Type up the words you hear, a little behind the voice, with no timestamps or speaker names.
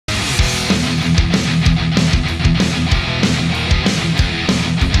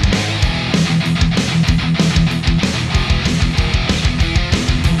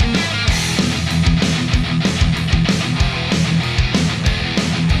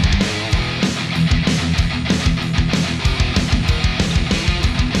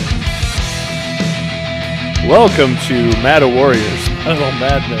Welcome to Mattowarrior's Metal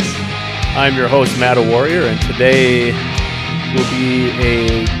Madness. I'm your host, Mattowarrior, and today will be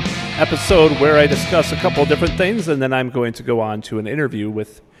a episode where I discuss a couple of different things, and then I'm going to go on to an interview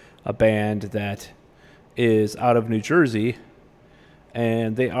with a band that is out of New Jersey,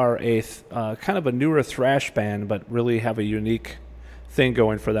 and they are a kind of a newer thrash band, but really have a unique thing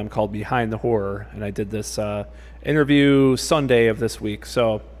going for them called Behind the Horror, and I did this interview Sunday of this week.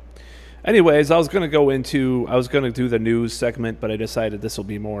 So anyways, I was going to do the news segment, but I decided this will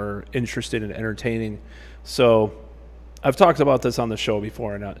be more interesting and entertaining. So I've talked about this on the show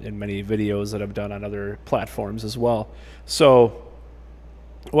before in many videos that I've done on other platforms as well. So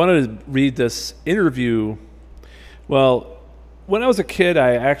I wanted to read this interview. Well, when I was a kid,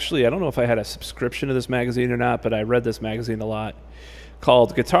 I don't know if I had a subscription to this magazine or not, but I read this magazine a lot,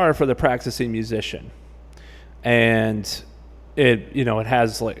 called Guitar for the Practicing Musician. And it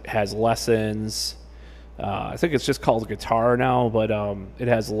has lessons. I think it's just called Guitar now, but it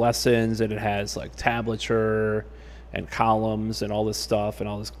has lessons, and it has like tablature and columns and all this stuff and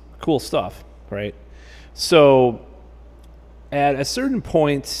all this cool stuff, right? So at a certain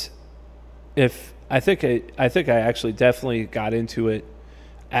point, I think I actually definitely got into it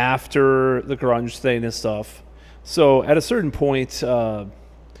after the grunge thing and stuff. So at a certain point,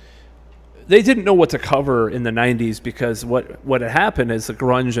 they didn't know what to cover in the 90s because what had happened is the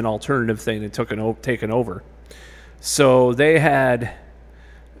grunge and alternative thing had taken over. So they had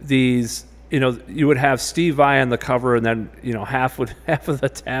these, you would have Steve Vai on the cover, and then half of the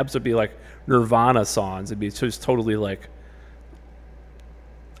tabs would be like Nirvana songs. It'd be just totally like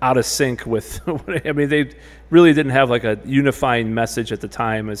out of sync with. I mean, they really didn't have like a unifying message at the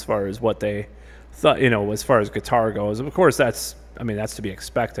time as far as what they thought. As far as guitar goes, of course that's to be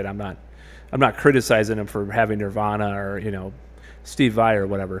expected. I'm not criticizing them for having Nirvana or, Steve Vai or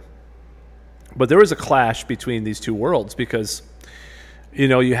whatever. But there was a clash between these two worlds because,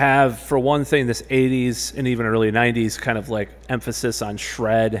 you have, for one thing, this 80s and even early 90s kind of like emphasis on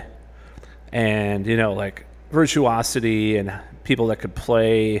shred and, like virtuosity and people that could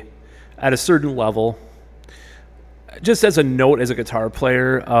play at a certain level. Just as a note, as a guitar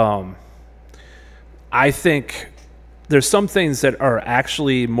player, I think there's some things that are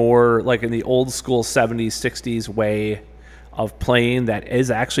actually more like in the old school 70s, 60s way of playing that is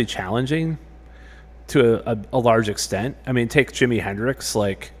actually challenging to a large extent. I mean, take Jimi Hendrix.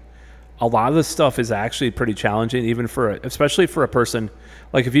 Like, a lot of the stuff is actually pretty challenging, even especially for a person.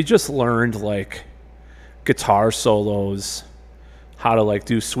 Like, if you just learned like guitar solos, how to like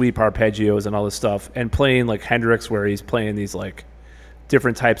do sweep arpeggios and all this stuff, and playing like Hendrix, where he's playing these like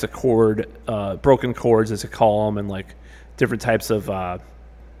different types of broken chords as they call them, and like different types of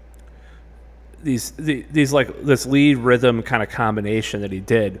these like this lead rhythm kind of combination that he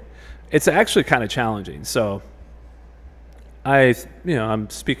did. It's actually kind of challenging. So I'm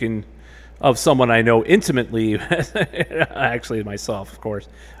speaking of someone I know intimately, actually myself, of course.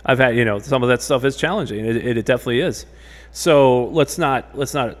 I've had, some of that stuff is challenging. It definitely is. So let's not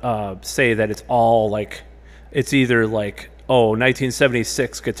say that it's all like, it's either like,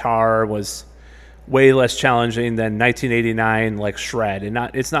 1976 guitar was way less challenging than 1989 like shred, and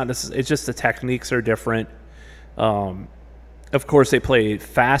it's just the techniques are different. Of course, they play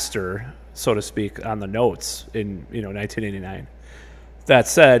faster, so to speak, on the notes in 1989. That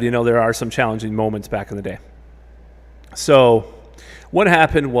said, there are some challenging moments back in the day. So what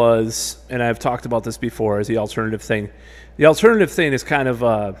happened was, and I've talked about this before, is the alternative thing. The alternative thing is kind of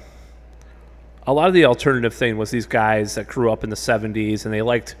a lot of the alternative thing was these guys that grew up in the 70s, and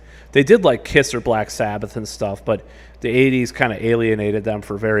they did like Kiss or Black Sabbath and stuff, but the 80s kind of alienated them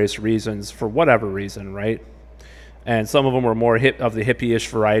for various reasons, for whatever reason, right? And some of them were more of the hippie-ish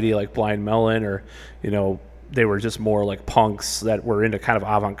variety, like Blind Melon, or, they were just more like punks that were into kind of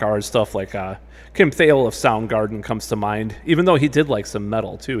avant-garde stuff, like Kim Thayil of Soundgarden comes to mind, even though he did like some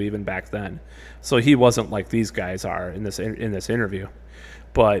metal too, even back then. So he wasn't like these guys are in this interview.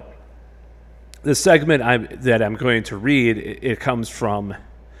 But the segment that I'm going to read, it comes from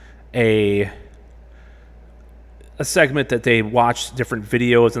a segment that they watched different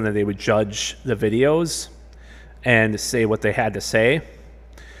videos, and then they would judge the videos and say what they had to say.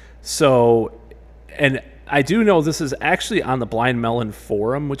 So, and I do know this is actually on the Blind Melon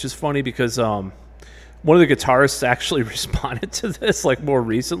forum, which is funny because one of the guitarists actually responded to this like more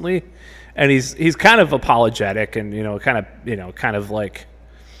recently, and he's kind of apologetic and kind of like,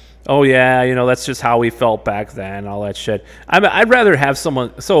 oh yeah, that's just how we felt back then, all that shit. I'd rather have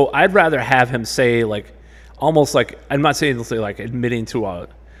him say like, almost like, I'm not saying like admitting to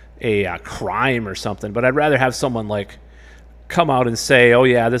a crime or something, but I'd rather have someone like come out and say, oh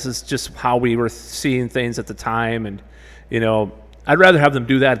yeah, this is just how we were seeing things at the time. And, I'd rather have them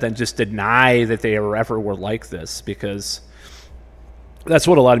do that than just deny that they ever were like this, because that's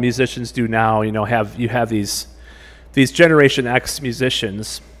what a lot of musicians do now. You have these Generation X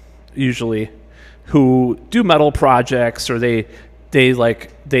musicians usually who do metal projects, or they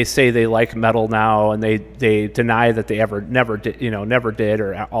say they like metal now, and they deny that they never did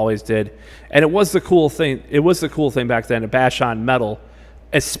or always did. And it was the cool thing. It was the cool thing back then to bash on metal,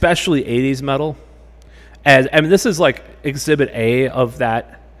 especially 80s metal. And I mean, this is like exhibit A of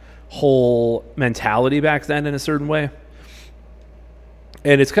that whole mentality back then in a certain way.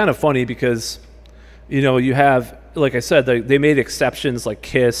 And it's kind of funny because, you have, like I said, they made exceptions like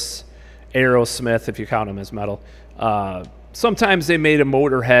Kiss, Aerosmith, if you count them as metal. Sometimes they made a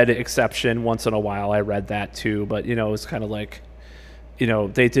Motorhead exception once in a while. I read that too. But, it was kind of like,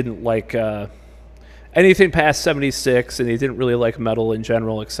 they didn't like anything past 76, and they didn't really like metal in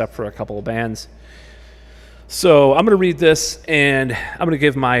general except for a couple of bands. So I'm going to read this, and I'm going to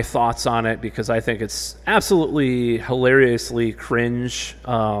give my thoughts on it because I think it's absolutely hilariously cringe.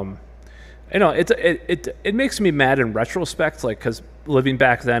 It makes me mad in retrospect, like, because living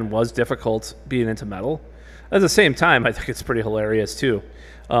back then was difficult being into metal. At the same time, I think it's pretty hilarious too.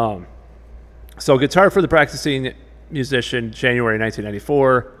 So Guitar for the Practicing Musician, January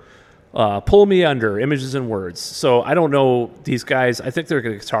 1994. Pull Me Under, Images and Words. So I don't know these guys. I think they're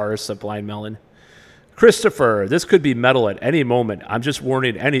guitarists of Blind Melon. Christopher, this could be metal at any moment. I'm just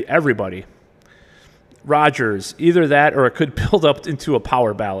warning everybody. Rogers, either that or it could build up into a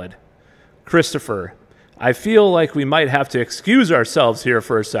power ballad. Christopher, I feel like we might have to excuse ourselves here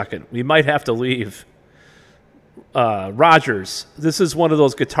for a second. We might have to leave. Rogers, this is one of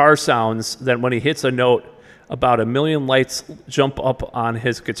those guitar sounds that when he hits a note, about a million lights jump up on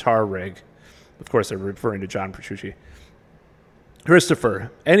his guitar rig. Of course, they're referring to John Petrucci.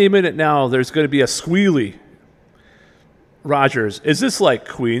 Christopher, any minute now, there's going to be a squealy. Rogers, is this like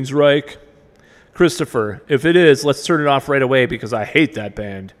Queensryche? Christopher, if it is, let's turn it off right away because I hate that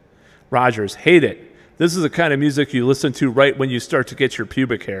band. Rogers, hate it. This is the kind of music you listen to right when you start to get your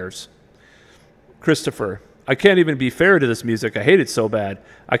pubic hairs. Christopher, I can't even be fair to this music. I hate it so bad.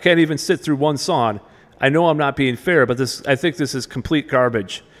 I can't even sit through one song. I know I'm not being fair, but I think this is complete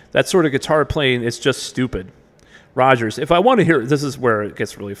garbage. That sort of guitar playing is just stupid. Rogers, if I want to hear, this is where it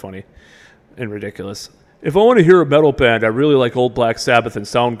gets really funny and ridiculous. If I want to hear a metal band, I really like Old Black Sabbath and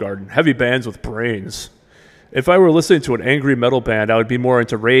Soundgarden, heavy bands with brains. If I were listening to an angry metal band, I would be more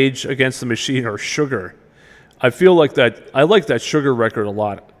into Rage Against the Machine or Sugar. I like that Sugar record a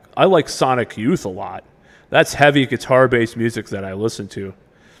lot. I like Sonic Youth a lot. That's heavy guitar-based music that I listen to.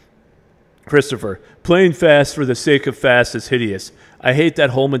 Christopher, playing fast for the sake of fast is hideous. I hate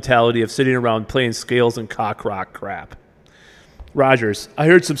that whole mentality of sitting around playing scales and cock rock crap. Rogers, I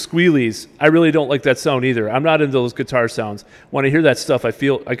heard some squealies. I really don't like that sound either. I'm not into those guitar sounds. When I hear that stuff, I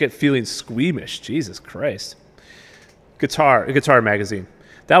get feeling squeamish. Jesus Christ. Guitar Magazine.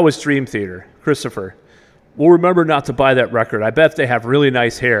 That was Dream Theater. Christopher, we'll remember not to buy that record. I bet they have really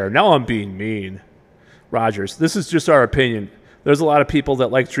nice hair. Now I'm being mean. Rogers, this is just our opinion. There's a lot of people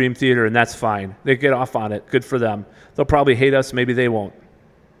that like Dream Theater, and that's fine. They get off on it. Good for them. They'll probably hate us. Maybe they won't.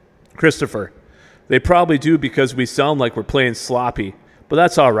 Christopher, they probably do because we sound like we're playing sloppy. But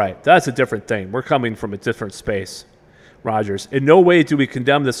that's all right. That's a different thing. We're coming from a different space. Rogers, in no way do we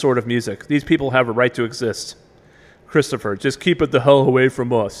condemn this sort of music. These people have a right to exist. Christopher, just keep it the hell away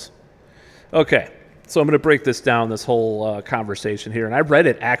from us. Okay, so I'm going to break this down, this whole conversation here. And I read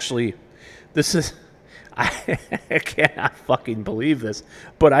it, actually. This is... I cannot fucking believe this,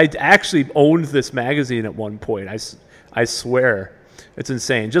 but I actually owned this magazine at one point. I swear. It's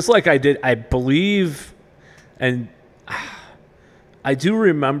insane. Just like I did, I believe, and I do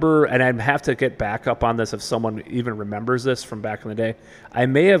remember, and I have to get back up on this if someone even remembers this from back in the day. I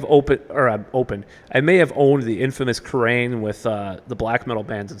may have I may have owned the infamous Kerrang with the black metal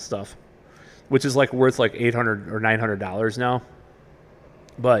bands and stuff, which is like worth like $800 or $900 now.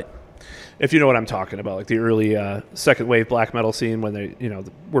 But if you know what I'm talking about, like the early second wave black metal scene when they,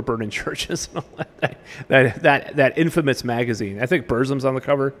 were burning churches and all that infamous magazine. I think Burzum's on the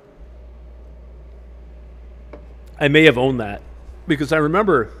cover. I may have owned that because I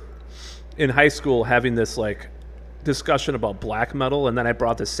remember in high school having this like discussion about black metal, and then I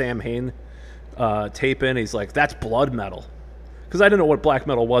brought this Sam Hain tape in. He's like, "That's blood metal," because I didn't know what black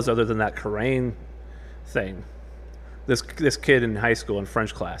metal was other than that Kerrang thing. This kid in high school in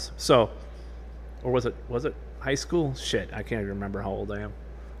French class. So, or was it high school? Shit, I can't even remember how old I am.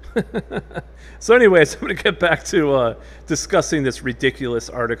 So anyways, I'm going to get back to discussing this ridiculous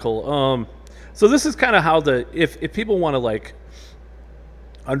article. So this is kind of how if people want to like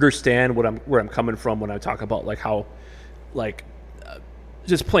understand where I'm coming from when I talk about like how like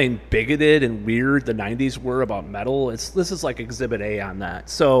just plain bigoted and weird the 90s were about metal. This is like exhibit A on that.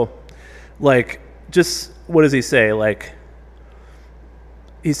 So like, just what does he say? Like,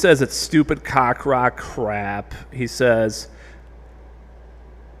 he says it's stupid cock rock crap. He says,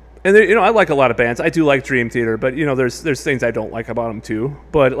 and I like a lot of bands. I do like Dream Theater, but there's things I don't like about them too.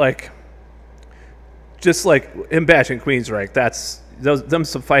 But like, just like him bashing Queensryche, that's them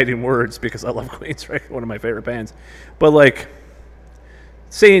some fighting words because I love Queensryche, one of my favorite bands. But like,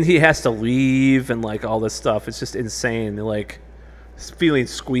 saying he has to leave and like all this stuff, it's just insane. Like, feeling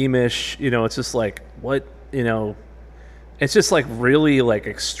squeamish, it's just like, what, it's just like really like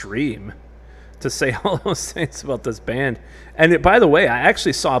extreme to say all those things about this band. And by the way, I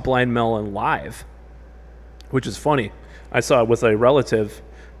actually saw Blind Melon live, which is funny. I saw it with a relative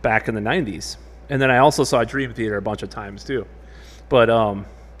back in the 90s. And then I also saw Dream Theater a bunch of times too. But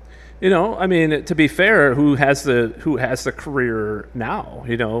I mean, to be fair, who has the career now?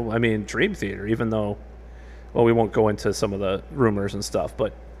 I mean, Dream Theater, even though, well, we won't go into some of the rumors and stuff,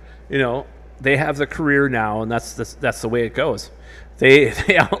 but they have the career now, and that's the way it goes. They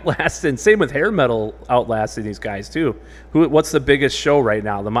outlast, and same with hair metal outlasting these guys too. What's the biggest show right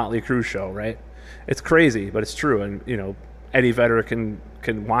now? The Motley Crue show, right? It's crazy, but it's true. And Eddie Vedder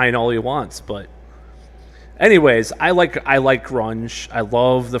can whine all he wants, but anyways, I like grunge.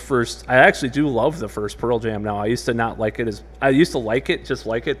 I actually do love the first Pearl Jam now. I used to not like it I used to like it, just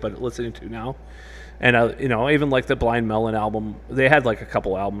like it, but listening to now. And I even like the Blind Melon album. They had like a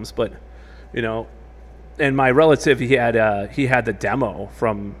couple albums, but and my relative, he had the demo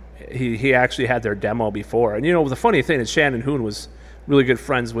from, he actually had their demo before. And the funny thing is Shannon Hoon was really good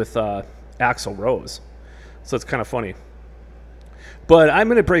friends with Axl Rose. So it's kind of funny. But I'm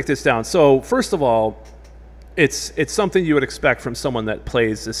going to break this down. So first of all, it's something you would expect from someone that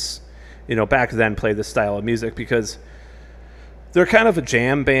plays this, back then played this style of music, because they're kind of a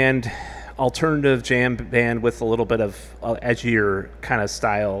jam band, alternative jam band with a little bit of edgier kind of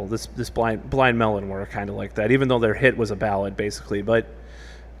style. This Blind Melon were kind of like that, even though their hit was a ballad basically. But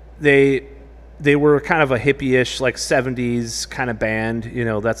they were kind of a hippie-ish, like 70s kind of band.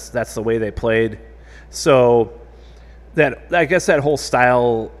 That's the way they played. So that, I guess, that whole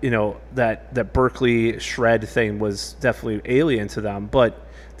style, that Berkeley shred thing was definitely alien to them. But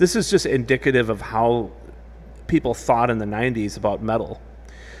this is just indicative of how people thought in the 90s about metal.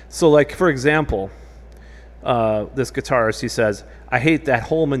 So, like, for example, this guitarist, he says, I hate that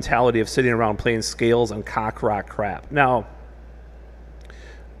whole mentality of sitting around playing scales and cock rock crap. Now,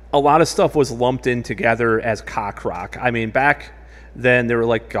 a lot of stuff was lumped in together as cock rock. I mean, back then, there were,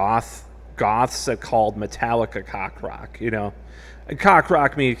 like, goths that called Metallica cock rock, And cock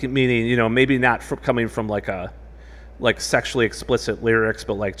rock meaning, maybe not coming from, like sexually explicit lyrics,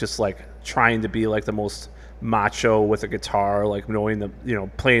 but, like, just, like, trying to be, like, the most macho with a guitar, like knowing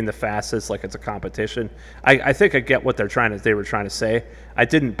playing the fastest, like it's a competition. I think I get what they were trying to say. I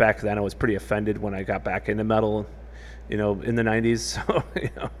didn't back then. I was pretty offended when I got back into metal, in the 90s. So,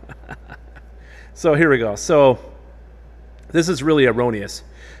 so here we go. So this is really erroneous.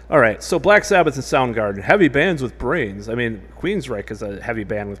 All right. So Black Sabbath and Soundgarden, heavy bands with brains. I mean, Queensryche is a heavy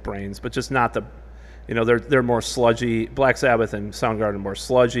band with brains, but just not the, they're more sludgy. Black Sabbath and Soundgarden more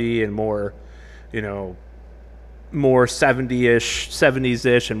sludgy and more, more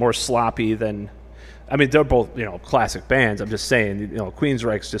 70s-ish and more sloppy than, I mean, they're both, classic bands. I'm just saying,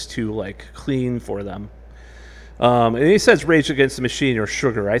 Queensryche's just too, like, clean for them. And he says Rage Against the Machine or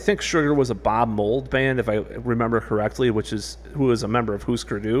Sugar. I think Sugar was a Bob Mould band, if I remember correctly, who was a member of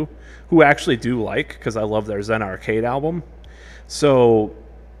Husker Du, who I actually do like, because I love their Zen Arcade album. So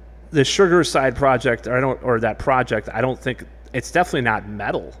the Sugar side project, or that project, I don't think, it's definitely not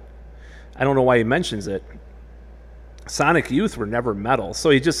metal. I don't know why he mentions it. Sonic Youth were never metal, so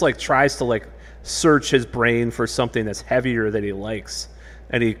he just like tries to like search his brain for something that's heavier that he likes,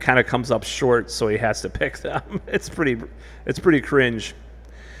 and he kind of comes up short, so he has to pick them. It's pretty cringe.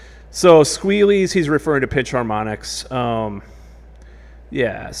 So squealies, he's referring to pitch harmonics.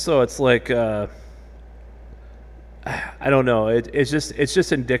 Yeah, so it's like I don't know. It's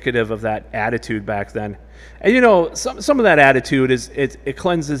just indicative of that attitude back then, and some of that attitude is it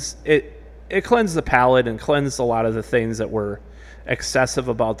cleanses it. It cleansed the palate and cleansed a lot of the things that were excessive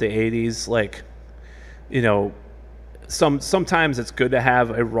about the 80s. Like, sometimes it's good to have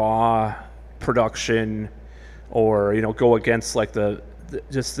a raw production, or, go against like the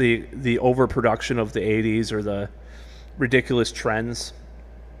overproduction of the 80s or the ridiculous trends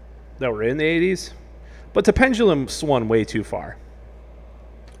that were in the 80s. But the pendulum swung way too far.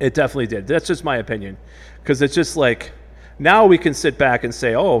 It definitely did. That's just my opinion, because it's just like now we can sit back and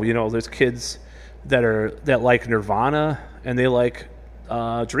say, oh, there's kids that like Nirvana and they like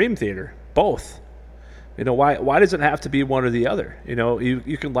Dream Theater, both. Why does it have to be one or the other?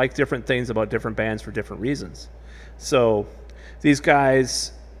 You can like different things about different bands for different reasons. So these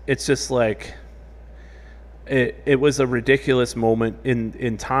guys, it's just like it was a ridiculous moment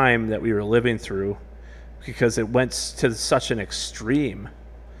in time that we were living through, because it went to such an extreme.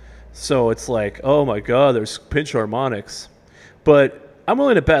 So it's like, oh my God, there's pinch harmonics. But I'm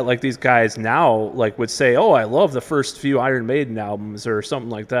willing to bet like these guys now like would say, oh, I love the first few Iron Maiden albums or something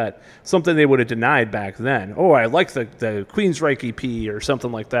like that. Something they would have denied back then. Oh, I like the Queensryche EP or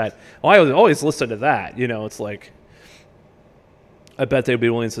something like that. Oh, I always listen to that. It's like, I bet they'd be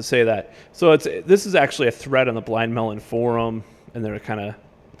willing to say that. So this is actually a thread on the Blind Melon forum, and they're kind of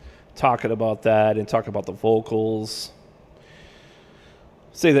talking about that and talking about the vocals.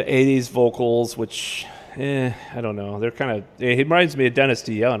 Say the 80s vocals, which, I don't know. They're kind of, it reminds me of Dennis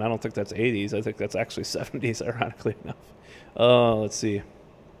DeYoung. I don't think that's 80s. I think that's actually 70s, ironically enough. Let's see.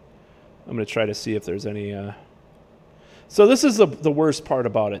 I'm going to try to see if there's any. So this is the worst part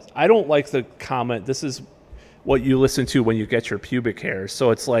about it. I don't like the comment, this is what you listen to when you get your pubic hair.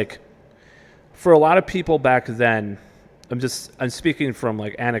 So it's like, for a lot of people back then, I'm speaking from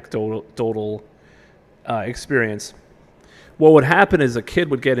like anecdotal experience. What would happen is a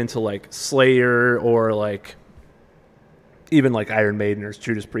kid would get into like Slayer or like even like Iron Maiden or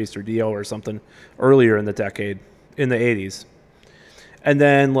Judas Priest or Dio or something earlier in the decade, in the 80s. And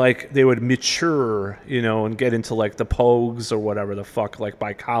then like they would mature, and get into like the Pogues or whatever the fuck, like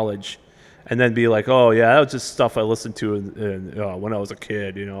by college, and then be like, oh yeah, that was just stuff I listened to when I was a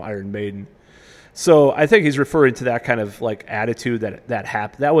kid, Iron Maiden. So I think he's referring to that kind of like attitude that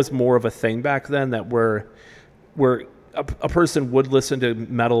happened. That was more of a thing back then, that where a person would listen to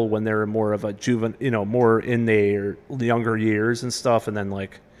metal when they were more of a more in their younger years and stuff, and then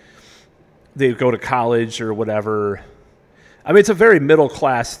like they go to college or whatever. I mean, it's a very middle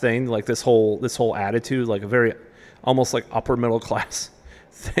class thing, like this whole attitude, like a very almost like upper middle class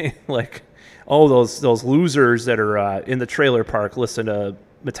thing. Like, oh, those losers that are in the trailer park listen to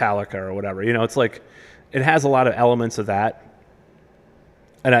Metallica or whatever. It's like it has a lot of elements of that.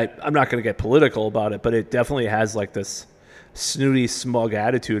 And I'm not going to get political about it, but it definitely has like this snooty, smug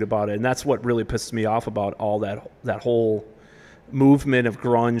attitude about it. And that's what really pissed me off about all that whole movement of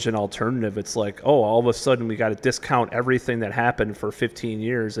grunge and alternative. It's like, oh, all of a sudden we got to discount everything that happened for 15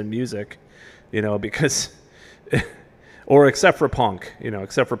 years in music, because, or except for punk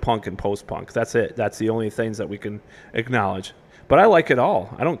and post-punk. That's it. That's the only things that we can acknowledge. But I like it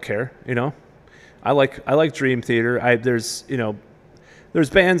all. I don't care, I like Dream Theater. There's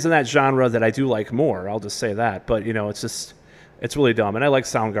bands in that genre that I do like more. I'll just say that. But, it's really dumb. And I like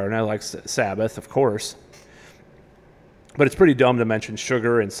Soundgarden. I like Sabbath, of course. But it's pretty dumb to mention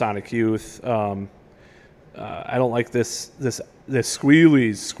Sugar and Sonic Youth. I don't like this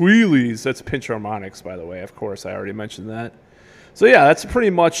Squealies. That's pinch harmonics, by the way. Of course, I already mentioned that. So, yeah, that's pretty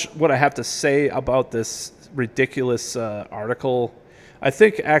much what I have to say about this ridiculous article. I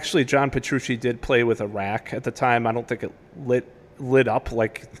think, actually, John Petrucci did play with a rack at the time. I don't think it lit up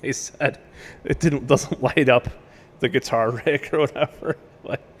like they said. It doesn't light up the guitar rig or whatever.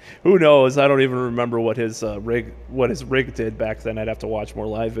 Like, who knows? I don't even remember what his rig did back then. I'd have to watch more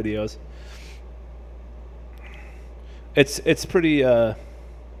live videos. It's pretty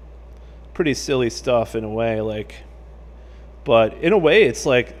silly stuff in a way, like, but in a way it's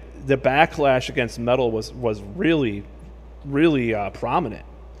like the backlash against metal was really prominent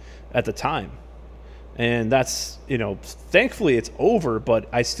at the time. And that's, thankfully it's over, but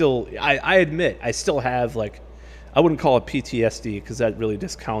I admit, I still have, like, I wouldn't call it PTSD because that really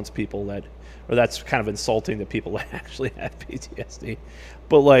discounts people or that's kind of insulting to people that actually have PTSD.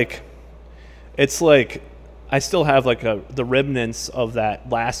 But, like, it's like, I still have, like, the remnants of that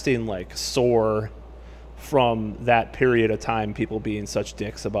lasting, like, sore from that period of time, people being such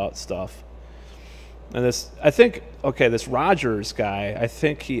dicks about stuff. And this Rogers guy, I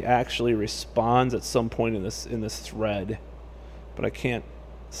think he actually responds at some point in this thread, but I can't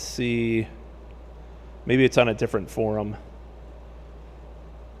see. Maybe it's on a different forum.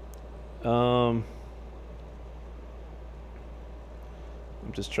 I'm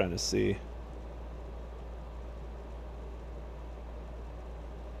just trying to see.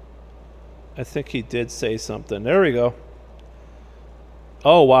 I think he did say something. There we go.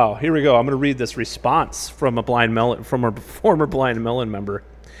 Oh, wow. Here we go. I'm going to read this response from a former Blind Melon member.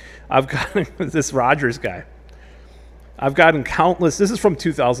 I've got this Rogers guy. I've gotten countless. This is from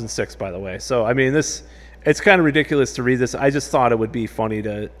 2006, by the way. So, I mean, this it's kind of ridiculous to read this. I just thought it would be funny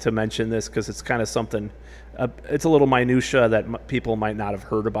to mention this because it's kind of something. It's a little minutia that people might not have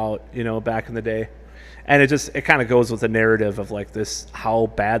heard about, back in the day, and it kind of goes with the narrative of like this how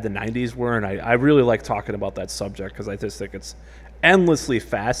bad the '90s were, and I really like talking about that subject because I just think it's endlessly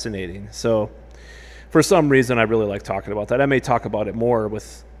fascinating. So for some reason, I really like talking about that. I may talk about it more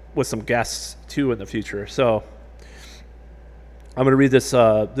with some guests too in the future. So I'm going to read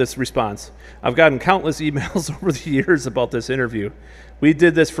this response. I've gotten countless emails over the years about this interview. We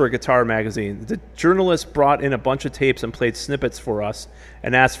did this for a guitar magazine. The journalist brought in a bunch of tapes and played snippets for us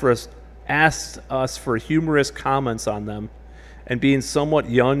and asked us for humorous comments on them. And being somewhat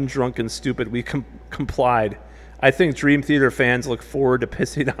young, drunk, and stupid, we complied. I think Dream Theater fans look forward to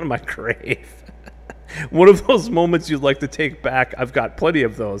pissing on my grave. One of those moments you'd like to take back. I've got plenty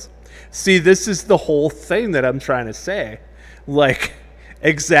of those. See, this is the whole thing that I'm trying to say. Like,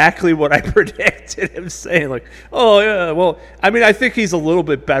 exactly what I predicted him saying. Like, oh, yeah, well, I mean, I think he's a little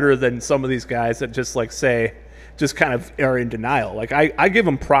bit better than some of these guys that just, like, just kind of are in denial. Like, I give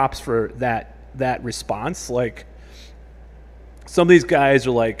him props for that response. Like, some of these guys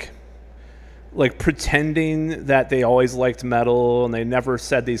are, like pretending that they always liked metal and they never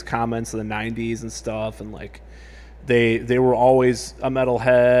said these comments in the 90s and stuff, and, like, they were always a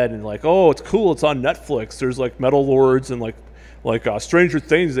metalhead and, like, oh, it's cool, it's on Netflix. There's, like, Metal Lords and, like Stranger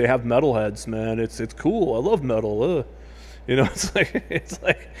Things, they have metalheads, man. It's cool. I love metal. It's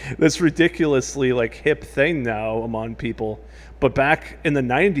like this ridiculously, like, hip thing now among people. But back in the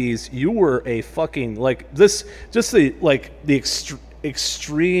 90s, you were a fucking, like, this, just the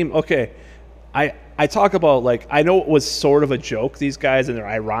extreme. Okay, I talk about, like, I know it was sort of a joke, these guys, and they're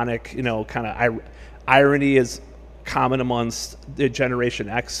ironic, kind of irony is common amongst the Generation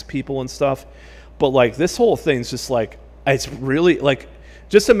X people and stuff. But, like, this whole thing's just, like, it's really, like,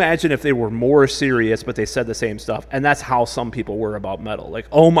 just imagine if they were more serious, but they said the same stuff. And that's how some people were about metal. Like,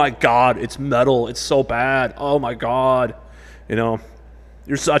 oh my God, it's metal. It's so bad. Oh my God. You're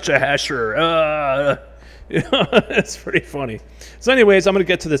such a hesher. It's pretty funny. So anyways, I'm going to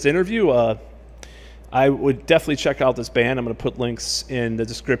get to this interview. I would definitely check out this band. I'm going to put links in the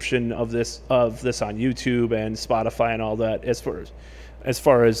description of this on YouTube and Spotify and all that as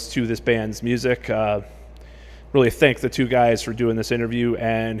far as to this band's music. Really thank the two guys for doing this interview,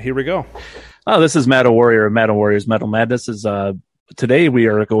 and here we go. Oh, this is Mattowarrior of Mattowarrior's Metal Madness. Today we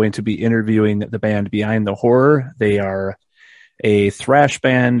are going to be interviewing the band Behind the Horror. They are a thrash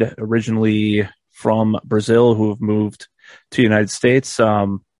band originally from Brazil who have moved to the United States.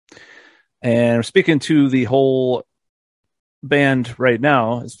 And we're speaking to the whole band right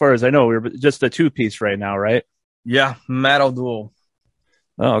now. As far as I know, we're just a two-piece right now, right? Yeah, metal duo.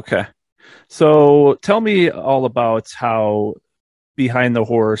 Oh, okay. So tell me all about how Behind the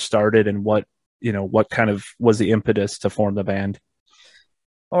Horror started and what kind of was the impetus to form the band.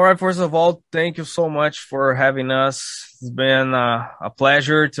 All right. First of all, thank you so much for having us. It's been a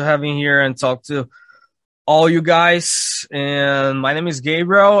pleasure to have you here and talk to all you guys. And my name is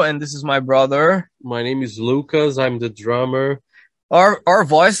Gabriel, and this is my brother. My name is Lucas. I'm the drummer. Our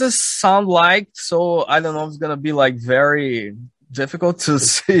voices sound like, so I don't know if it's gonna be like very difficult to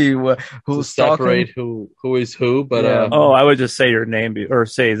see who's to separate talking. Who is who, but yeah. I would just say your name or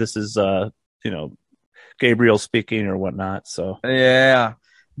say this is Gabriel speaking or whatnot. So yeah,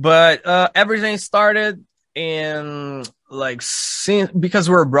 but everything started in because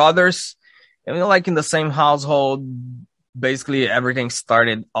we're brothers and we're like in the same household. Basically, everything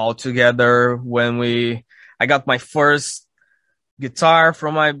started all together when I got my first guitar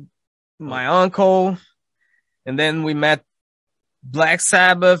from my uncle, and then we met Black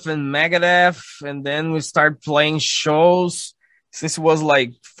Sabbath and Megadeth, and then we started playing shows since it was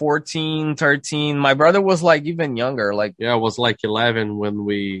like 14, 13. My brother was like even younger. I was like 11 when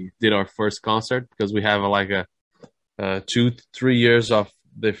we did our first concert because we have like a 2-3 years of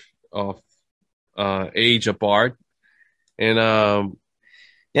age apart. And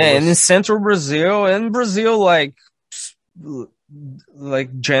and in central Brazil, like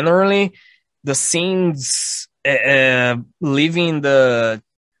generally the scenes living the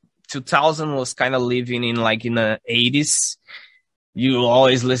 2000 was kind of living in the 80s. You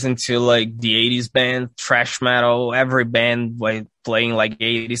always listen to like the 80s band, thrash metal, every band playing like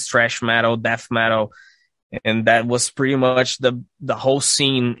 80s thrash metal, death metal. And that was pretty much the whole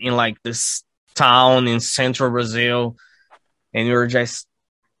scene in like this town in central Brazil. And you're just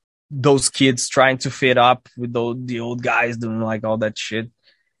those kids trying to fit up with the old guys doing like all that shit.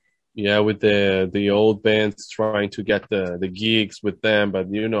 Yeah, with the old bands trying to get the gigs with them, but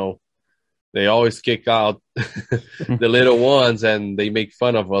they always kick out the little ones and they make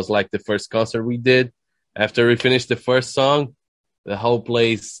fun of us. Like the first concert we did, After we finished the first song, the whole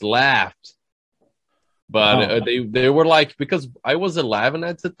place laughed. But they were like, because I was 11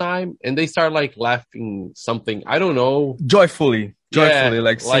 at the time, and they started like laughing something. I don't know. Joyfully, Yeah,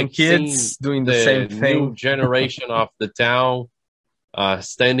 like seeing kids doing the same thing. New generation of the town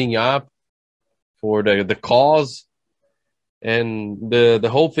standing up for the cause, and the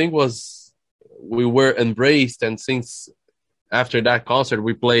whole thing was we were embraced. And since after that concert,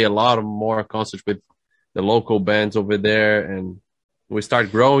 we play a lot of more concerts with the local bands over there, and we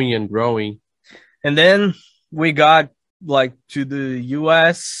start growing and growing. And then we got like to the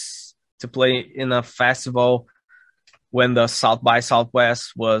US to play in a festival when the South by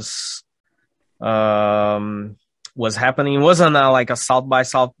Southwest was happening. It wasn't like a South by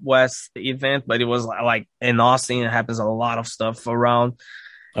Southwest event, but it was like in Austin. It happens a lot of stuff around.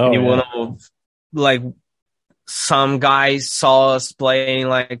 Oh, and yeah. Like some guys saw us playing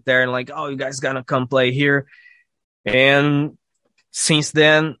like there and like, oh, you guys gonna come play here. And since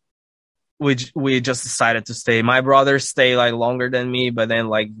then, we just decided to stay. My brother stayed like longer than me, but then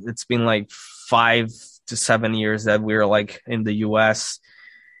like it's been like 5 to 7 years that we're like in the US,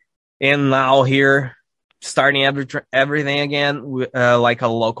 and now here starting everything again, like a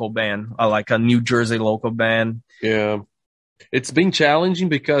local band, like a New Jersey local band. Yeah, it's been challenging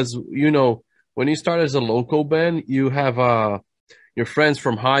because when you start as a local band, you have your friends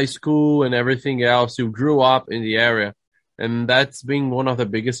from high school and everything else who grew up in the area. And that's been one of the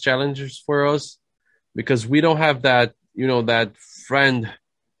biggest challenges for us because we don't have that, that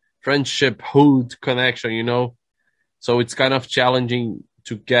friendship hood connection, So it's kind of challenging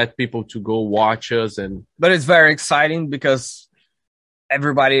to get people to go watch us. But it's very exciting because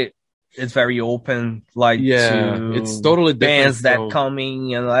everybody is very open, like to it's totally bands that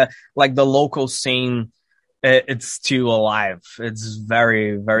coming and like the local scene. It's still alive. It's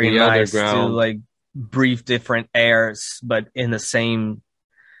very, very nice to like breathe different airs, but in the same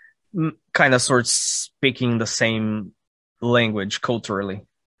kind of sort of speaking the same language culturally.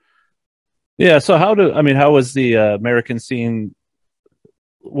 Yeah. So how was the American scene?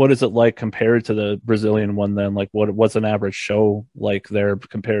 What is it like compared to the Brazilian one then? Like what's an average show like there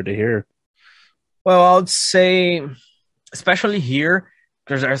compared to here? Well, I would say, especially here,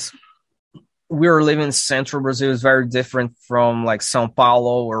 because we're living in central Brazil, is very different from like Sao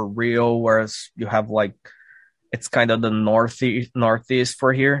Paulo or Rio, whereas you have like, it's kind of the northeast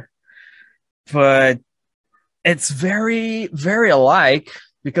for here. But it's very, very alike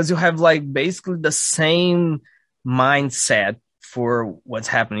because you have like basically the same mindset for what's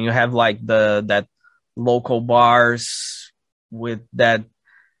happening. You have like that local bars with that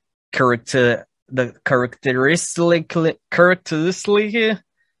characteristic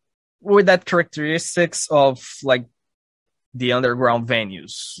with that characteristics of like the underground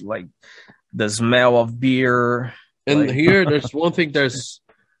venues, like the smell of beer. And here, there's one thing: there's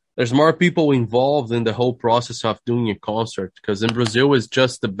more people involved in the whole process of doing a concert. Because in Brazil, it's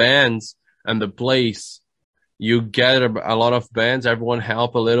just the bands and the place. You get a lot of bands. Everyone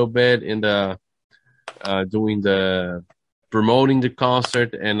help a little bit in the doing the promoting the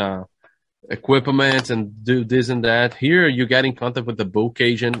concert and equipment and do this and that. Here you get in contact with the book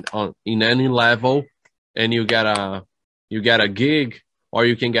agent in any level, and you get a gig, or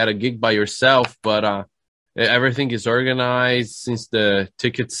you can get a gig by yourself. But everything is organized since the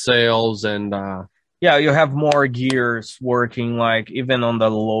ticket sales and you have more gears working, like even on the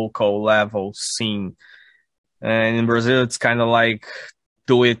local level scene. And in Brazil, it's kind of like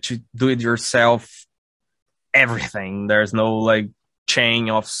do it yourself. Everything. There's no like chain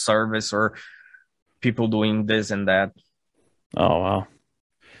of service or people doing this and that. Oh, wow.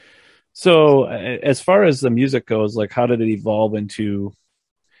 So as far as the music goes, like how did it evolve into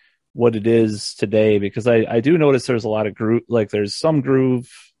what it is today? Because I do notice there's a lot of groove, like there's some groove.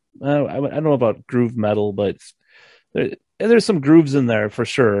 I don't know about groove metal, but there's some grooves in there for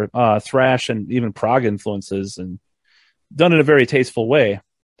sure. Thrash and even prog influences, and done in a very tasteful way.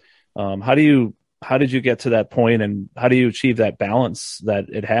 How did you get to that point, and how do you achieve that balance that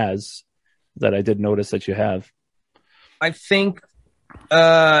it has, that I did notice that you have? I think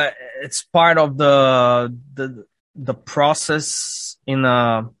it's part of the process in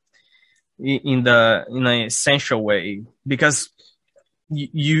an essential way, because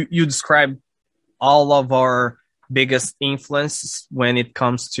you describe all of our biggest influences when it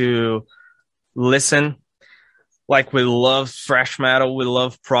comes to listen. Like we love thrash metal, we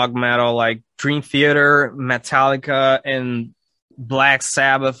love prog metal, like Dream Theater, Metallica, and Black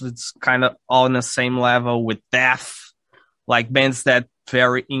Sabbath. It's kind of all on the same level with Death, like bands that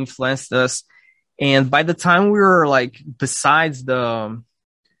very influenced us. And by the time we were like, besides the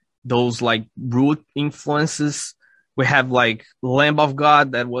those like root influences. We have like Lamb of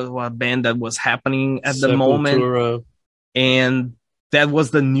God, that was a band that was happening at the moment, Sepultura. and that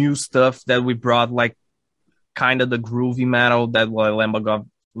was the new stuff that we brought, like kind of the groovy metal that Lamb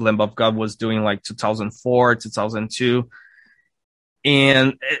of God was doing like 2004, 2002.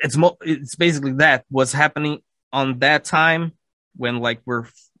 And it's basically that what's happening on that time when like we're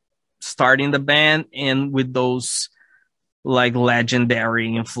starting the band, and with those like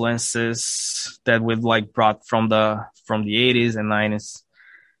legendary influences that we've like brought from the 80s and 90s.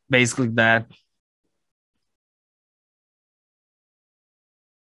 Basically that.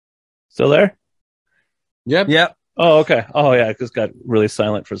 Still there? Yep. Yep. Oh, okay. Oh, yeah. It just got really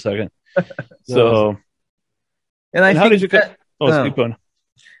silent for a second. So, and how did you? Oh, keep going.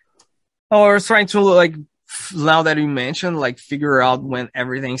 Oh, I was trying to like now that you mentioned, like figure out when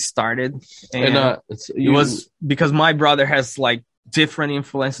everything started, and it was because my brother has like different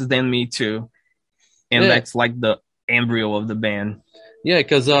influences than me too, and that's like the embryo of the band. Yeah,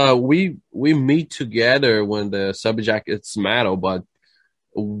 because we meet together when the subject is metal, but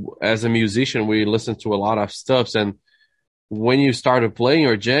as a musician, we listen to a lot of stuff, and when you started playing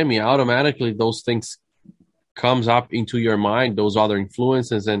or jamming, automatically those things comes up into your mind, those other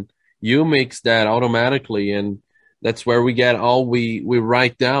influences, and you mix that automatically, and that's where we get all we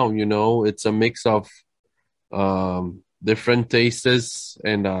write down. You know, it's a mix of different tastes,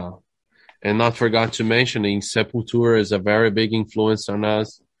 and not forgot to mentioning Sepultura is a very big influence on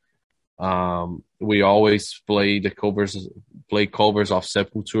us. We always play covers of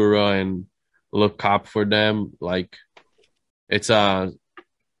Sepultura and look up for them. Like it's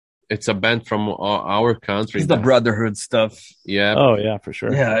a band from our country. It's the brotherhood stuff. Yeah. Oh yeah, for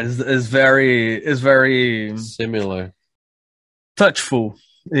sure. Yeah, it's very similar, touchful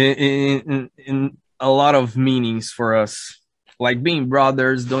in a lot of meanings for us. Like being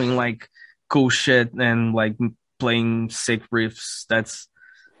brothers, doing like cool shit, and like playing sick riffs. That's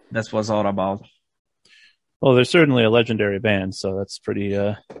what it's all about. Well, there's certainly a legendary band, so that's pretty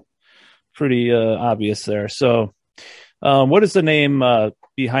obvious there. So, what does the name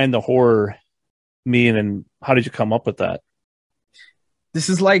Behind the Horror mean, and how did you come up with that? This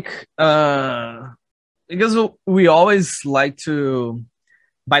is like because we always like to.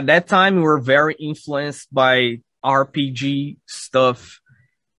 By that time, we were very influenced by RPG stuff,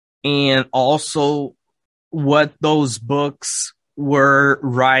 and also what those books were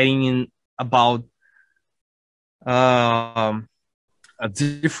writing about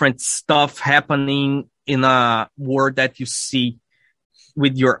different stuff happening in a world that you see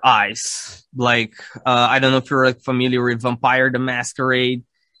with your eyes. Like I don't know if you're like familiar with Vampire the Masquerade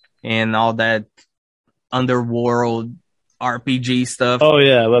and all that underworld RPG stuff. Oh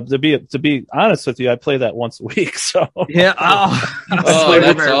yeah, well, to be honest with you, I play that once a week. So yeah, that's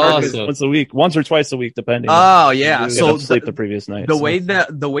awesome. Once a week, once or twice a week, depending. Oh yeah, so sleep the previous night.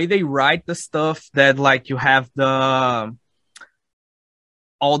 The way they write the stuff, that like you have all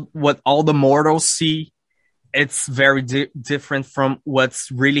the mortals see, it's very different from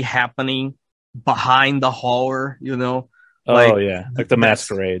what's really happening behind the horror. You know. Oh yeah, like the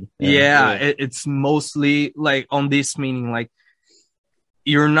Masquerade. Yeah. It's mostly like on this meaning, like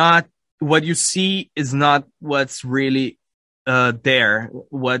you're not, what you see is not what's really there.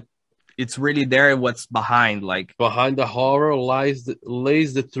 What it's really there, what's behind. Like behind the horror lays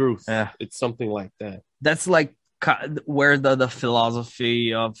the truth. Yeah, it's something like that. That's like where the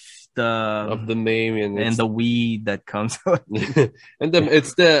philosophy of the name and the weed that comes. And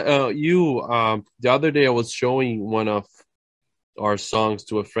it's the other day I was showing one of our songs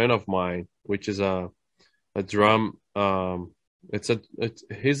to a friend of mine, which is a drum.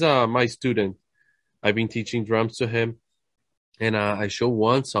 He's my student. I've been teaching drums to him, and I showed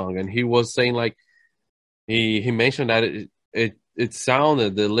one song, and he was saying like he mentioned that it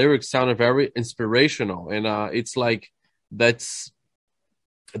sounded, the lyrics sounded very inspirational, and it's like that's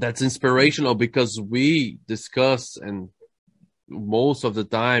inspirational because we discuss, and most of the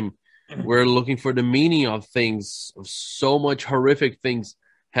time we're looking for the meaning of things, of so much horrific things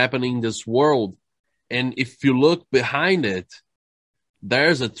happening in this world. And if you look behind it,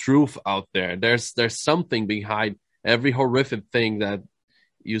 there's a truth out there. There's something behind every horrific thing that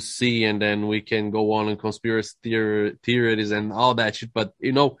you see, and then we can go on and conspiracy theories and all that shit. But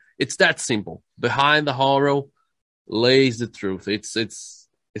you know, it's that simple. Behind the horror lays the truth. It's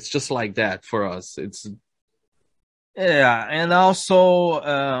just like that for us. Yeah, and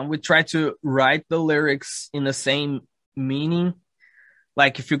also we try to write the lyrics in the same meaning.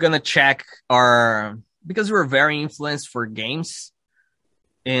 Like if you're gonna check because we're very influenced for games,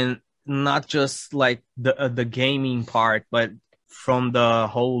 and not just like the gaming part, but from the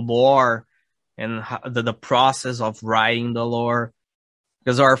whole lore and the process of writing the lore.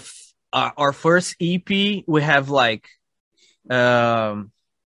 Because our first EP, we have like Wrath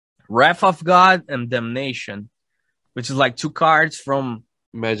of God and Damnation, which is like 2 cards from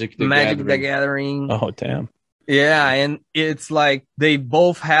Magic the Gathering. Oh, damn. Yeah, and it's like they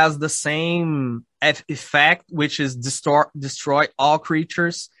both has the same effect, which is destroy all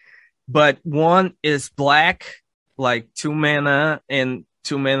creatures, but one is black, like 2 mana and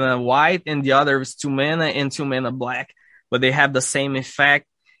 2 mana white, and the other is 2 mana and 2 mana black, but they have the same effect.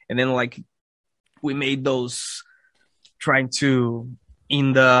 And then like we made those trying to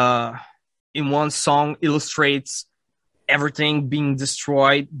in one song illustrates everything being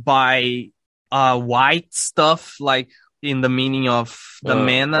destroyed by white stuff, like in the meaning of the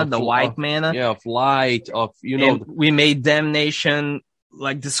mana, the white mana. Yeah, of light, of, you know. And we made Damnation,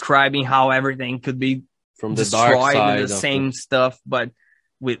 like describing how everything could be from the dark destroyed side with the same stuff, but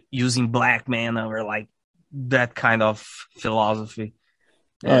with using black mana or like that kind of philosophy.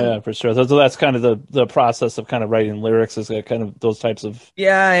 Oh yeah, for sure. So that's kind of the process of kind of writing lyrics, is kind of those types of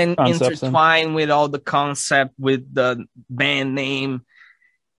and concepts intertwine with all the concept with the band name,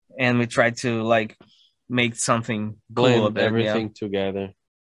 and we try to like make something blend cool about everything together.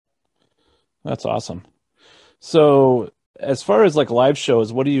 That's awesome. So as far as like live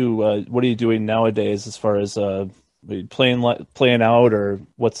shows, what are you doing nowadays as far as playing out, or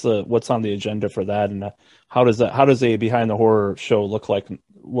what's on the agenda for that, and how does a behind the horror show look like?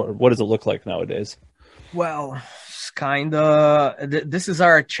 What does it look like nowadays? Well, it's kind of this is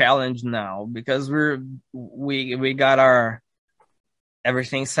our challenge now, because we got our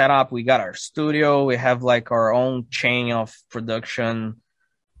everything set up. We got our studio. We have like our own chain of production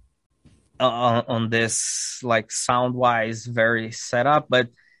on this, like sound wise, very set up. But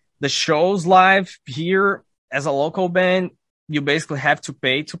the shows live here as a local band, you basically have to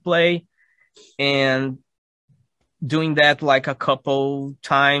pay to play, and doing that like a couple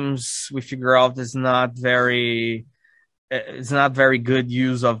times, we figure out it's not very good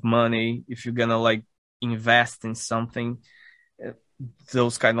use of money. If you're gonna like invest in something,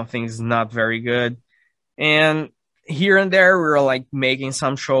 those kind of things is not very good. And here and there we're like making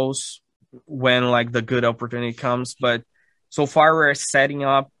some shows when like the good opportunity comes, but so far we're setting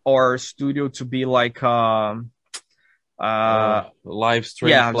up our studio to be like live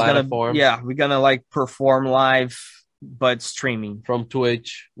stream platform. We're gonna like perform live, but streaming from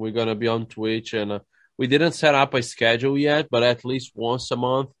Twitch. We're gonna be on Twitch, and we didn't set up a schedule yet, but at least once a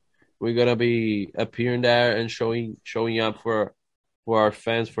month we're gonna be appearing there and showing up for our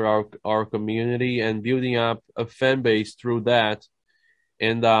fans, for our community, and building up a fan base through that.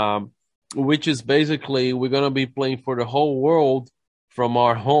 And which is basically we're gonna be playing for the whole world from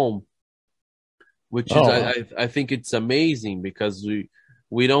our home, which is I think it's amazing, because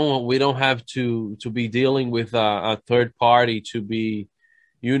we don't have to be dealing with a third party to be,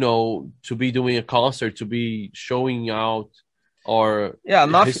 to be doing a concert, to be showing out our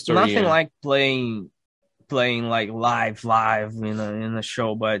history. Nothing like playing like live in a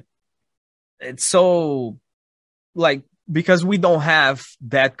show, but it's so like, because we don't have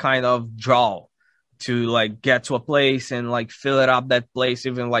that kind of draw to like get to a place and like fill it up, that place,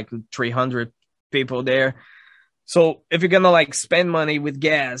 even like 300 people there. So if you're gonna like spend money with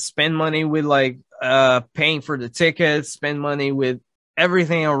gas, spend money with like paying for the tickets, spend money with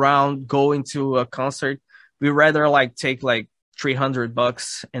everything around going to a concert, we rather like take like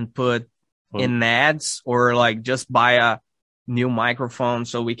 $300 and put in ads, or like just buy a new microphone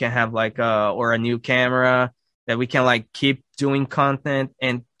so we can have like or a new camera that we can like keep doing content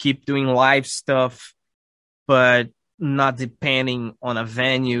and keep doing live stuff, but not depending on a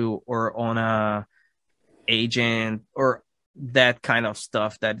venue or on a agent or that kind of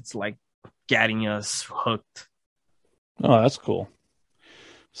stuff that it's like getting us hooked. Oh, that's cool.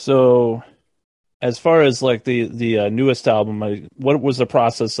 So as far as like the newest album, what was the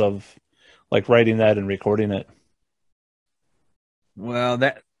process of like writing that and recording it? Well,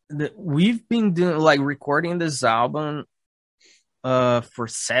 we've been doing like recording this album for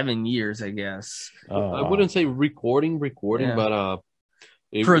 7 years, I guess. I wouldn't say recording, but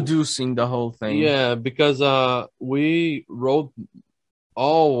producing the whole thing. Yeah, because we wrote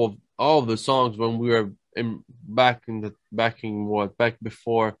all of the songs when we were back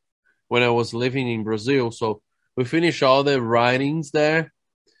before, when I was living in Brazil. So we finished all the writings there.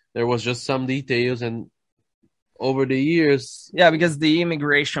 There was just some details, and over the years, because the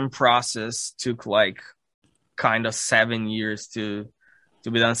immigration process took like kind of 7 years to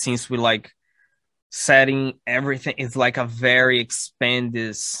be done, since we like setting everything is like a very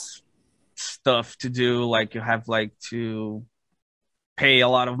expensive stuff to do. Like you have like to pay a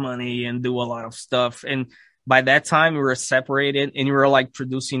lot of money and do a lot of stuff. And by that time, we were separated, and we were like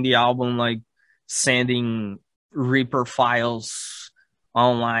producing the album, like sending Reaper files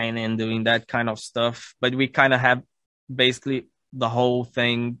online and doing that kind of stuff. But we kind of have basically the whole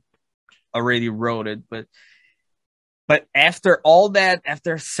thing already wrote it. But after all that,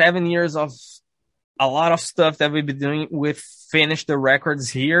 after 7 years of a lot of stuff that we've been doing, we finished the records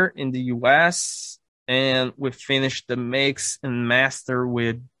here in the US, and we finished the mix and master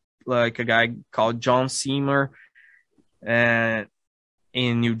with like a guy called John Seymour in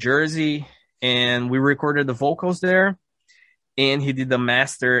New Jersey, and we recorded the vocals there, and he did the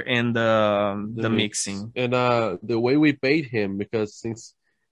master and the mixing. And the way we paid him, because since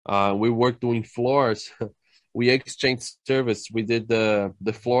we worked doing floors, we exchanged service. We did the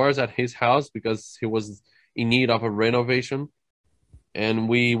floors at his house because he was in need of a renovation, and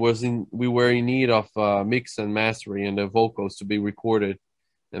we were in need of mix and mastering and the vocals to be recorded,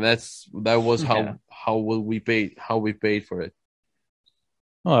 and that was how we paid for it.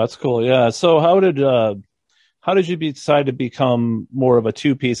 Oh, that's cool. Yeah. So how did you decide to become more of a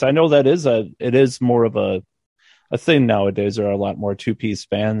two-piece? I know that it is more of a thing nowadays. There are a lot more two-piece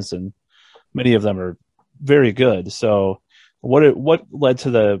bands, and many of them are very good. So what led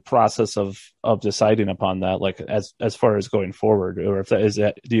to the process of deciding upon that, like as far as going forward, or if that is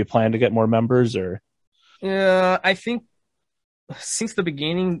that, do you plan to get more members? Or I think since the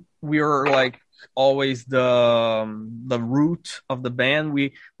beginning we were like always the root of the band.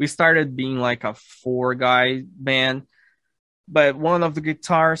 We started being like a 4-guy band, but one of the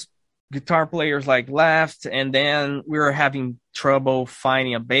guitar players like left, and then we were having trouble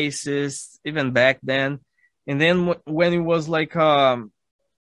finding a bassist even back then. And then when it was like a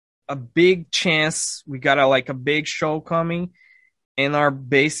big chance, we got a big show coming, and our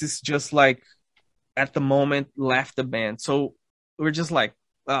bassist just like at the moment left the band. So we're just like,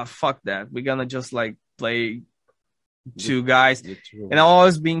 fuck that. We're gonna just like play 2 guys. And I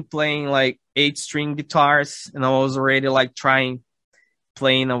was been playing like 8-string guitars, and I was already like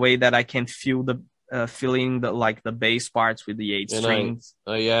playing a way that I can feel filling the bass parts with the 8 strings.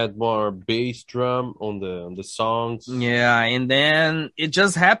 I add more bass drum on the songs. Yeah, and then it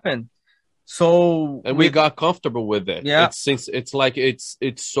just happened. So we got comfortable with it. Yeah,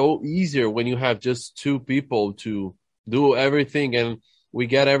 it's so easier when you have just 2 people to do everything, and we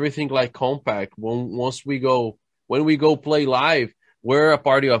get everything like compact. When we go play live, we're a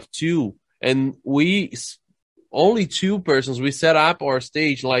party of 2, and only 2 persons. We set up our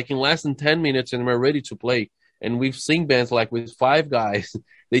stage like in less than 10 minutes, and we're ready to play. And we've seen bands like with 5 guys,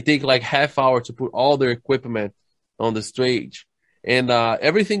 they take like half hour to put all their equipment on the stage. And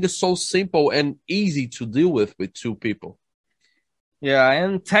everything is so simple and easy to deal with 2 people. Yeah,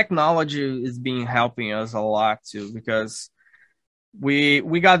 and technology is being helping us a lot too, because we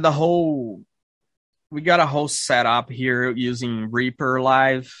got a whole setup here using Reaper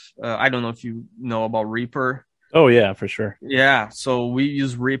Live. I don't know if you know about Reaper. Oh yeah, for sure. Yeah, so we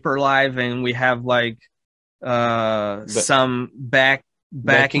use Reaper Live, and we have like some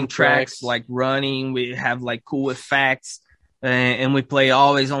backing tracks like running. We have like cool effects, and we play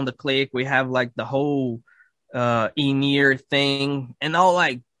always on the click. We have like the whole in-ear thing and all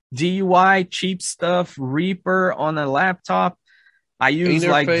like DIY cheap stuff. Reaper on a laptop. I use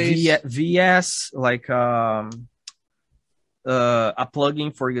interface. Like VS, like a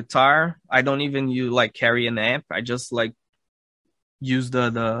plugin for guitar. I don't even carry an amp. I just like use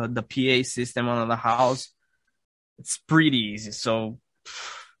the PA system on the house. It's pretty easy. So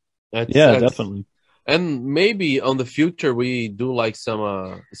that's definitely. And maybe on the future we do like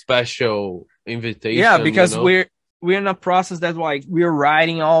some special invitation. Yeah, because we're in a process that's like we're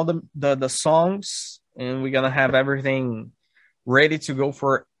writing all the songs, and we're gonna have everything ready to go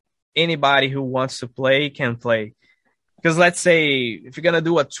for anybody who wants to play can play. Because let's say if you're gonna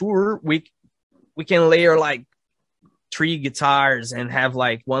do a tour, we can layer like 3 guitars and have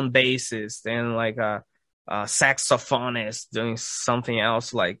like 1 bassist and like a saxophonist doing something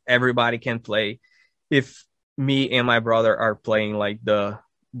else. Like everybody can play if me and my brother are playing like the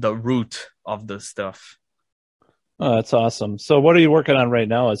root of the stuff. Oh, that's awesome. So what are you working on right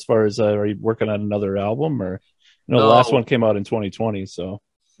now as far as are you working on another album, or no, the last one came out in 2020, so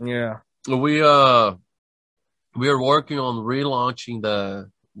yeah. We are working on relaunching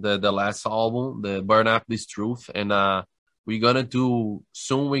the last album, the Burn Up This Truth, and we're gonna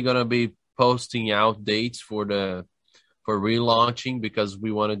be posting out dates for relaunching, because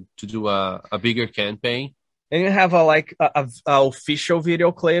we wanted to do a bigger campaign. And you have a official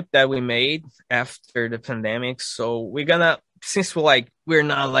video clip that we made after the pandemic. So we're gonna since we're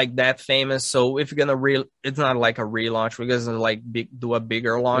not like that famous, so if you're gonna it's not like a relaunch. We're gonna like do a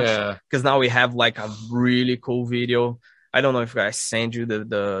bigger launch because now we have like a really cool video. I don't know if I send you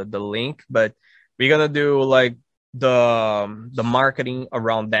the link, but we're gonna do like the marketing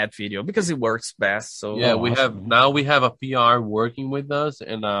around that video because it works best. So yeah, we have a PR working with us,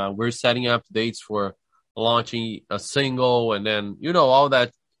 and we're setting up dates for launching a single, and then all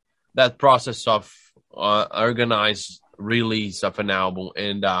that process of organized release of an album.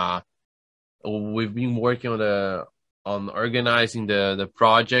 And we've been working on organizing the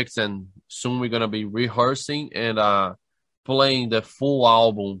projects, and soon we're gonna be rehearsing and playing the full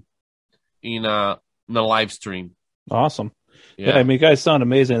album in a live stream. Awesome. Yeah, I mean, you guys sound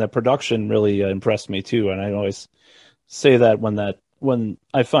amazing. The production really impressed me too, and I always say that when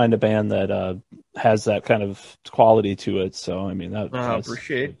I find a band that has that kind of quality to it. So I mean, that's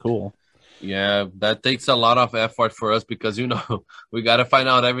appreciate cool. Yeah, that takes a lot of effort for us because we got to find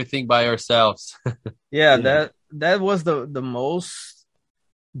out everything by ourselves. Yeah, that was the most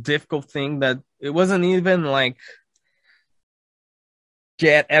difficult thing. That it wasn't even like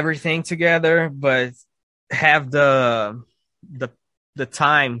get everything together, but have the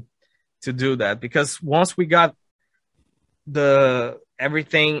time to do that, because once we got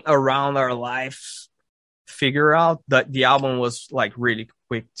everything around our lives figure out, that the album was like really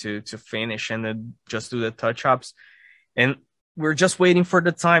quick to finish and then just do the touch-ups, and we're just waiting for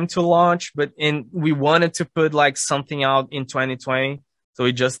the time to launch. And we wanted to put like something out in 2020, so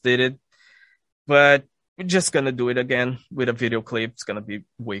we just did it, but we're just gonna do it again with a video clip. It's gonna be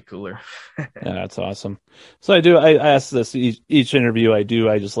way cooler. Yeah, that's awesome. So I ask this each interview I do.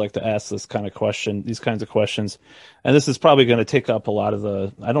 I just like to ask these kinds of questions, and this is probably going to take up a lot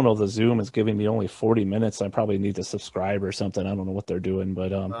of I don't know. The Zoom is giving me only 40 minutes. I probably need to subscribe or something. I don't know what they're doing,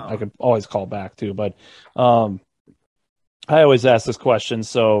 but I could always call back too. But I always ask this question,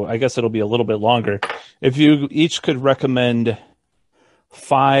 so I guess it'll be a little bit longer. If you each could recommend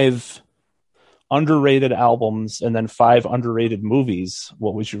 5 underrated albums and then 5 underrated movies,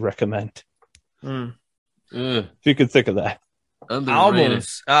 what would you recommend? If you could think of that.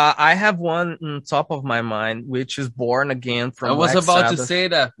 Albums. I have one on top of my mind, which is Born Again from I was Black about Sabbath. to say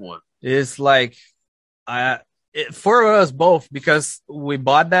that one. It's like for us both, because we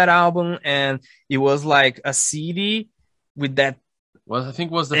bought that album and it was like a CD with that. Well, I think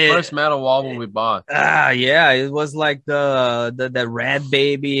it was the first metal album we bought. Yeah, it was like the Red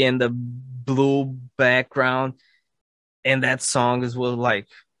Baby and the blue background, and that song is like,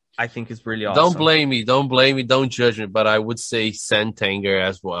 I think it's really awesome. Don't blame me, don't judge me, but I would say Santanger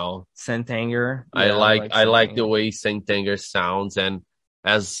as well. Santanger. I like the way Santanger sounds, and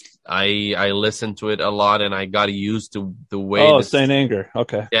as I listened to it a lot, and I got used to the way. Saint Anger.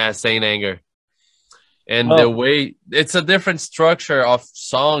 Okay. Yeah, Saint Anger. And the way it's a different structure of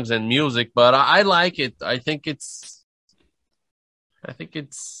songs and music, but I like it. I think it's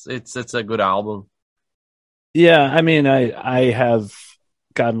a good album. Yeah, I mean, I have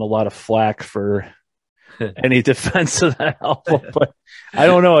gotten a lot of flack for any defense of that album, but I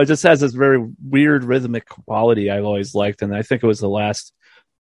don't know. It just has this very weird rhythmic quality I've always liked, and I think it was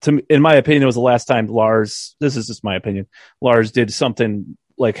in my opinion, it was the last time Lars. This is just my opinion. Lars did something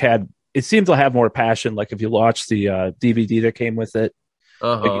like it seemed to have more passion. Like if you watch the DVD that came with it,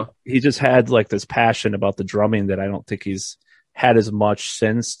 like, he just had like this passion about the drumming that I don't think he's had as much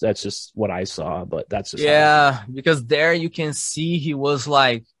since. That's just what I saw, but that's just because there you can see he was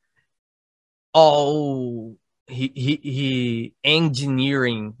like, he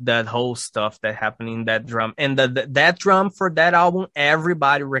engineering that whole stuff that happened in that drum, and that drum for that album,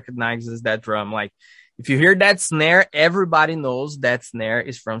 everybody recognizes that drum. Like if you hear that snare, everybody knows that snare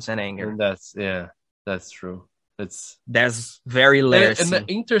is from Saint Anger. And that's true. That's very lyrical. And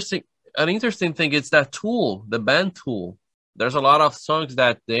an interesting thing is that Tool, the band Tool. There's a lot of songs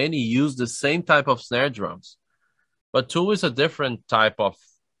that Danny used the same type of snare drums, but Tool is a different type of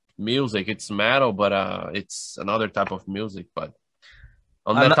music. It's metal, but it's another type of music. But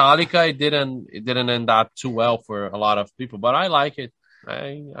on Metallica, it didn't end up too well for a lot of people. But I like it.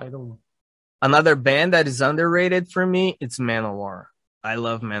 I don't. Another band that is underrated for me, it's Manowar. I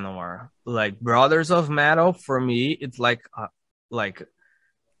love Manowar. Like Brothers of Metal, for me, it's like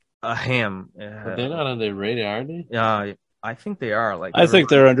a hymn. But they're not underrated, are they? Yeah. I think they are. I think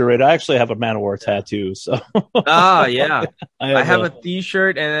they're underrated. I actually have a Manowar tattoo. So. Yeah. I have a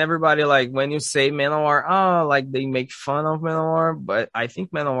T-shirt, and everybody, like, when you say Manowar, like they make fun of Manowar, but I think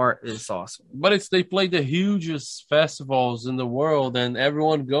Manowar is awesome. But they play the hugest festivals in the world, and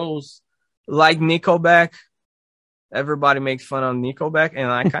everyone goes. Like Nickelback, everybody makes fun of Nickelback, and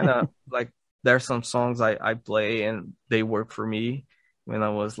I kind of like there's some songs I play and they work for me when I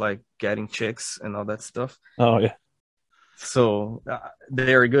was like getting chicks and all that stuff. Oh yeah. So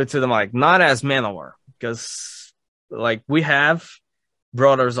they're good to them, like not as Manowar, because like we have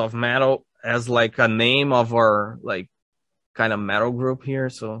Brothers of Metal as like a name of our like kind of metal group here.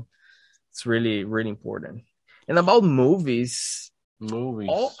 So it's really, really important. And about movies,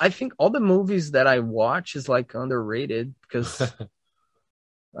 I think all the movies that I watch is like underrated because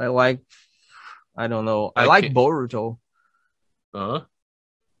I like, I don't know, I like Boruto. Uh-huh.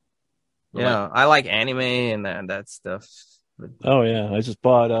 Yeah, I like anime and that stuff. But, oh yeah, I just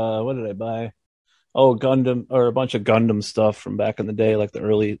bought what did I buy? Oh, Gundam, or a bunch of Gundam stuff from back in the day, like the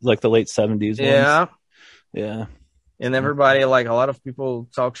late 70s yeah. ones. Yeah. And everybody, like a lot of people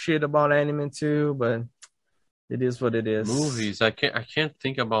talk shit about anime too, but it is what it is. Movies. I can't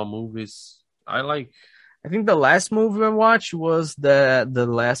think about movies. I think the last movie I watched was the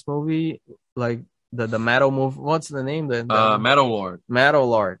last movie, like the metal movie. What's the name? Mattowarrior.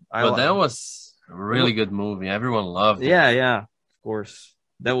 Mattowarrior. But that was a really good movie. Everyone loved it. Yeah, of course.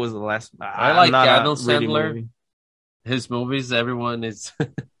 That was the last. I like Adam really Sandler. movie. His movies, everyone is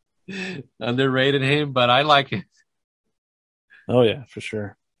underrated him, but I like it. Oh yeah, for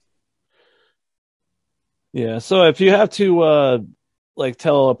sure. Yeah. So if you have to like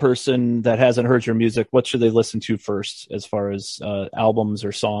tell a person that hasn't heard your music, what should they listen to first as far as albums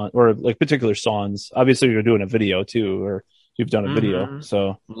or song or like particular songs? Obviously you're doing a video too, or you've done a video.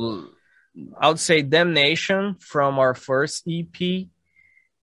 So I would say Damnation from our first EP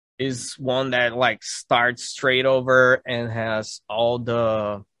is one that like starts straight over and has all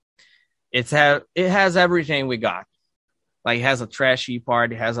the it has everything we got. Like it has a trashy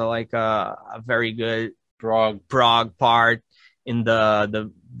part, it has a very good prog part in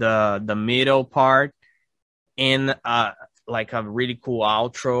the middle part, and like a really cool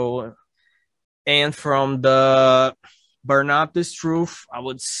outro. And from the Burn Up This Truth, I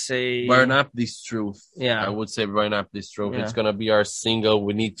would say Burn Up This Truth. Yeah, I would say Burn Up This Truth. Yeah. It's gonna be our single.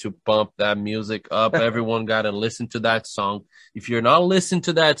 We need to pump that music up. Everyone gotta listen to that song. If you're not listening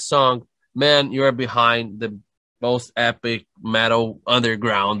to that song, man, you're behind the most epic metal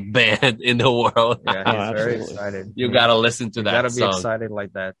underground band in the world. Yeah, he's very excited. You gotta listen to that song. You gotta be excited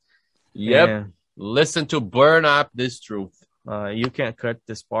like that. Yep. Yeah. Listen to Burn Up This Truth. You can cut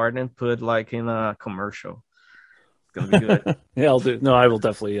this part and put like in a commercial. It's gonna be good. Yeah, I'll do. No, I will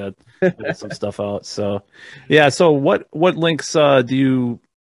definitely get some stuff out. So, yeah. So, what links do you,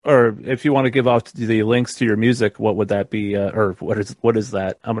 or if you want to give out the links to your music, what would that be? Or what is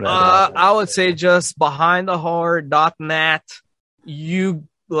that? I'm gonna. I would say just behindthehorror.net. You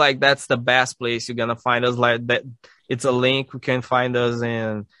like that's the best place you're gonna find us. Like that, it's a link. You can find us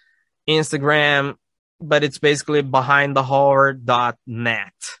in Instagram, but it's basically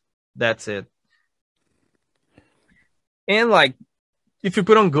behindthehorror.net. That's it. And like, if you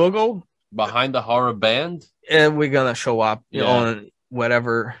put on Google Behind the Horror Band, we're gonna show up on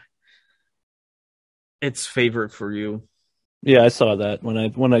whatever it's favorite for you. Yeah, I saw that when I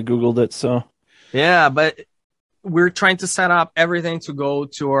Googled it. So yeah, but we're trying to set up everything to go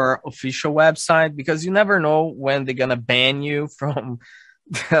to our official website because you never know when they're gonna ban you from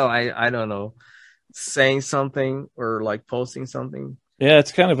I don't know, saying something or like posting something. Yeah,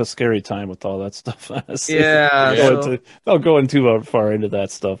 it's kind of a scary time with all that stuff. Honestly. Yeah, I'll go in too far into that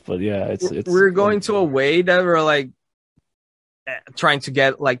stuff, but yeah, it's we're going to a way that we're like trying to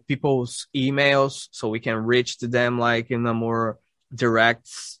get like people's emails so we can reach to them like in a more direct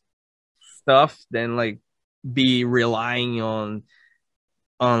stuff than like be relying on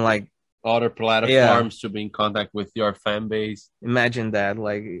like other platforms to be in contact with your fan base. Imagine that,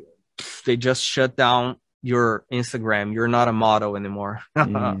 like they just shut down your Instagram. You're not a model anymore.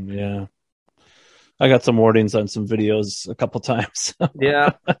 Yeah, I got some warnings on some videos a couple times.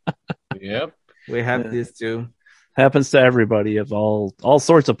 Yeah. Yep, we have this too. Happens to everybody of all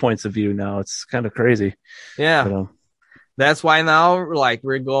sorts of points of view now. It's kind of crazy. Yeah, that's why now like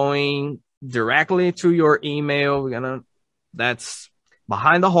we're going directly to your email. That's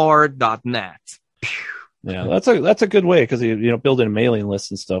behindthehorror.net. Yeah, that's a good way because building a mailing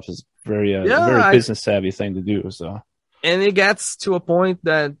list and stuff is very very business savvy thing to do. So, and it gets to a point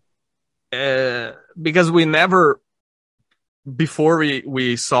that because we never before we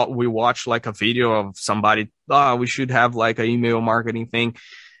watched like a video of somebody, we should have like an email marketing thing.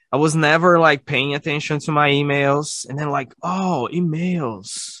 I was never like paying attention to my emails, and then like,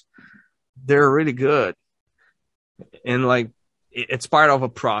 emails, they're really good, and like. It's part of a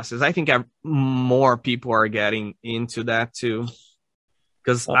process. I think more people are getting into that too,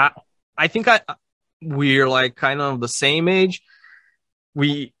 because I think we're like kind of the same age.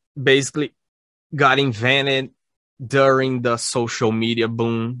 We basically got invented during the social media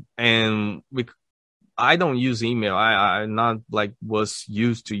boom, and I don't use email. I not like was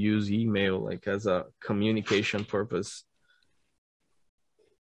used to use email like as a communication purpose.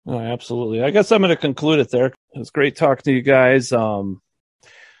 Oh, absolutely. I guess I'm going to conclude it there. It was great talking to you guys.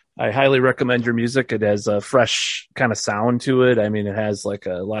 I highly recommend your music. It has a fresh kind of sound to it. I mean, it has like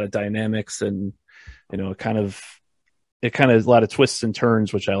a lot of dynamics and, you know, it kind of a lot of twists and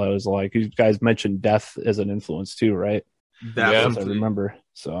turns, which I always like. You guys mentioned death as an influence too, right? Definitely. As I remember.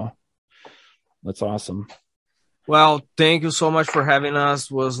 So that's awesome. Well, thank you so much for having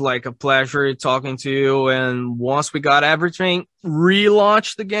us. It was like a pleasure talking to you. And once we got everything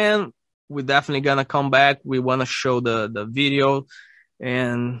relaunched again, we're definitely gonna come back. We want to show the video,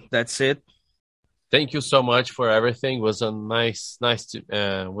 and that's it. Thank you so much for everything. It was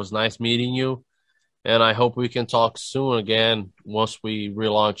was nice meeting you, and I hope we can talk soon again once we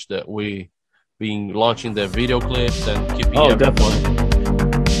relaunch that. We been launching the video clips and keeping everyone. Definitely.